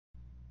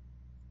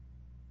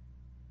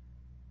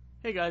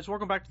Hey guys,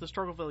 welcome back to the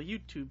Struggleville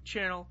YouTube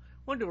channel.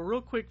 I want to do a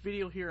real quick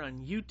video here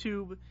on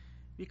YouTube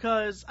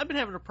because I've been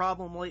having a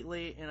problem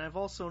lately and I've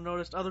also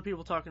noticed other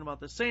people talking about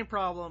the same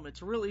problem.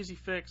 It's a real easy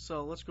fix,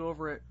 so let's go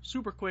over it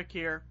super quick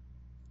here.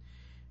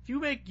 If you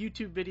make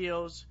YouTube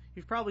videos,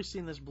 you've probably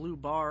seen this blue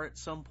bar at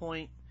some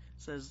point.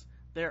 It says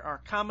there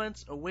are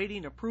comments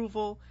awaiting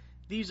approval.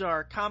 These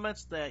are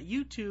comments that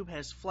YouTube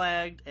has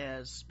flagged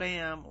as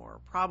spam or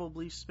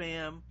probably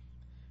spam.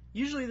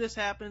 Usually this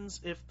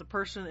happens if the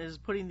person is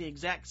putting the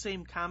exact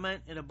same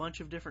comment in a bunch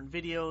of different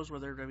videos,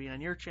 whether it be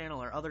on your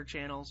channel or other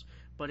channels,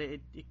 but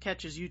it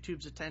catches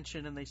YouTube's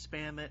attention and they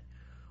spam it.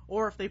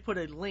 Or if they put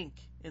a link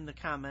in the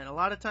comment. A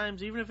lot of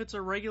times, even if it's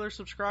a regular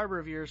subscriber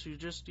of yours who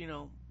just,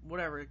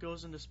 whatever, it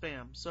goes into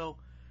spam. So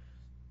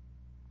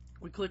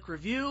we click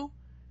review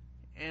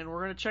and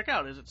we're going to check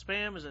out, is it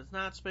spam, is it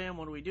not spam,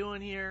 what are we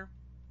doing here?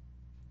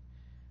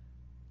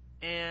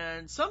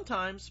 And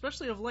sometimes,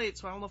 especially of late,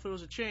 so I don't know if it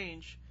was a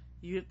change,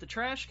 you hit the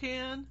trash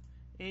can,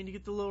 and you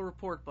get the little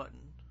report button.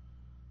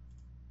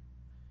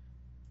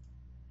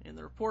 And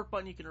the report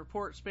button, you can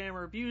report spam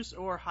or abuse,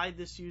 or hide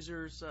this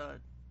user's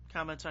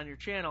comments on your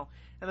channel.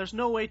 And there's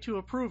no way to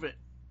approve it.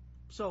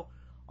 So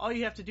all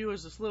you have to do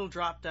is this little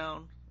drop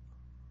down,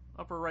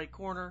 upper right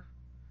corner,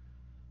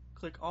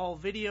 click all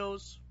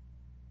videos.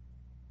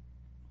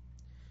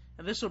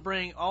 And this will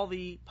bring all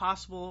the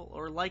possible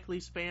or likely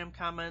spam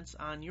comments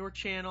on your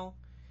channel.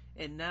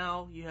 And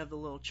now you have the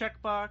little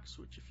checkbox,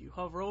 which if you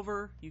hover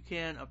over, you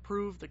can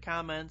approve the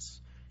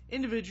comments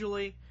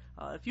individually.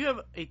 If you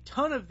have a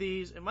ton of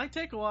these, it might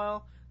take a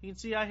while. You can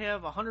see I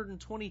have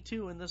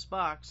 122 in this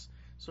box.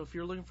 So if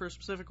you're looking for a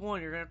specific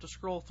one, you're going to have to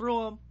scroll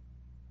through them.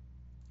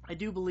 I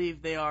do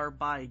believe they are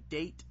by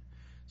date.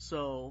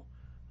 So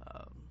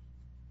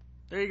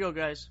there you go,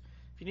 guys.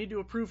 If you need to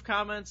approve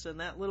comments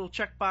and that little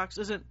checkbox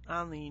isn't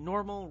on the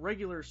normal,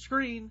 regular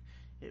screen,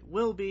 it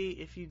will be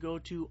if you go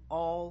to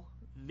all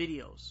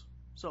videos.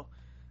 So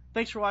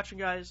thanks for watching,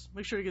 guys.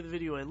 Make sure to give the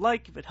video a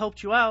like if it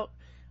helped you out.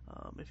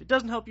 If it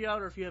doesn't help you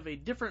out, or if you have a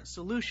different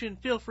solution,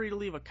 feel free to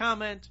leave a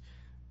comment.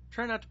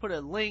 Try not to put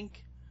a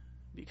link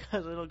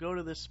because it'll go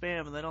to this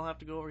spam and then I'll have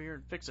to go over here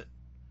and fix it.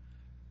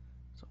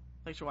 So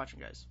thanks for watching,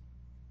 guys.